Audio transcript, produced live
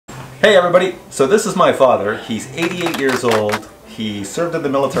Hey everybody, so this is my father. He's 88 years old. He served in the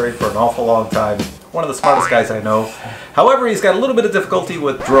military for an awful long time. One of the smartest guys I know. However, he's got a little bit of difficulty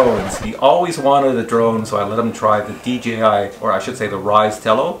with drones. He always wanted a drone, so I let him try the DJI, or I should say the RYZE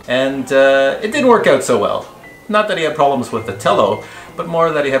TELLO, and it didn't work out so well. Not that he had problems with the TELLO, but more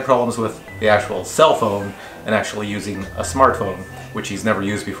that he had problems with the actual cell phone and actually using a smartphone, which he's never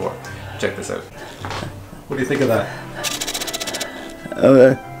used before. Check this out. What do you think of that?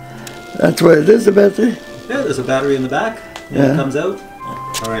 That's what it is, the battery? Yeah, there's a battery in the back. Yeah. It comes out.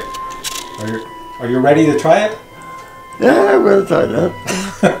 Alright. Are you ready to try it? Yeah, we'll try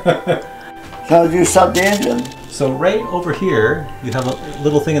that. So you start the engine? So right over here, you have a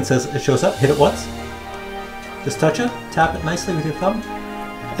little thing that says, it shows up, hit it once. Just touch it, tap it nicely with your thumb.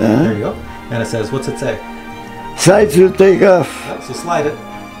 There you go. And it says, what's it say? Slide to take off. Yeah, so slide it.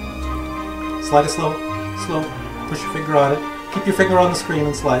 Slide it slow, slow. Push your finger on it. Keep your finger on the screen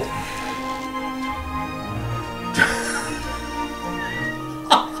and slide.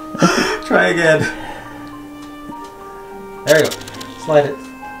 Try again. There you go. Slide it.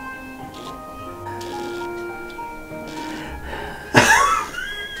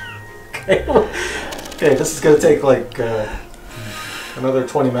 Okay. Okay, this is going to take like another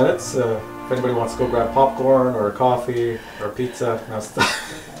 20 minutes. If anybody wants to go grab popcorn or coffee or pizza, now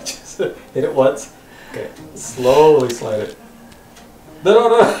just hit it once. Okay, slowly slide it.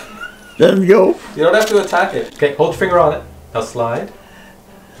 No. Then go. You don't have to attack it. Okay, hold your finger on it. Now slide.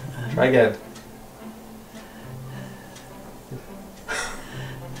 Try again.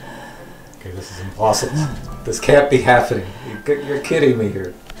 Okay, this is impossible. This can't be happening. You're kidding me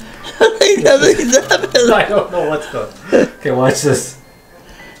here. Nothing's happening. I don't know what's going on. Okay, watch this.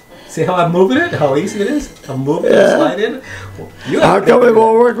 See how I'm moving it? How easy it is? I'm moving it, slide in. How come it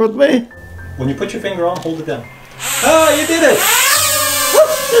won't work with me? When you put your finger on, hold it down. Oh, you did it!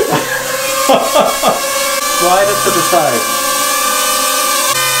 Slide it to the side.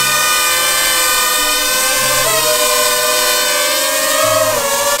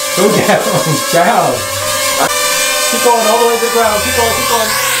 Go down, down. Keep going all the way to the ground. Keep going, keep going.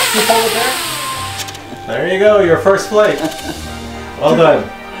 Keep hold it there. There you go, your first flight. Well done.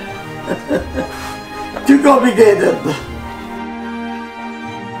 Too complicated.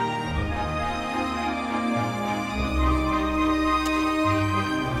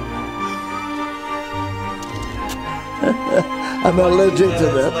 I'm allergic to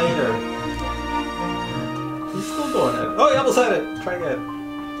that. Later. He's still doing it. Oh, you almost had it. Try again.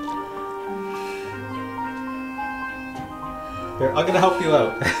 Here, I'm gonna help you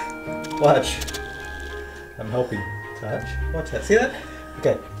out. Watch. I'm helping. Touch. Watch that. See that?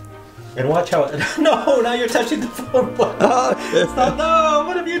 Okay. And watch how it... No, now you're touching the phone. Stop. No,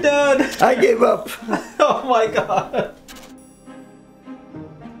 what have you done? I gave up. Oh my God.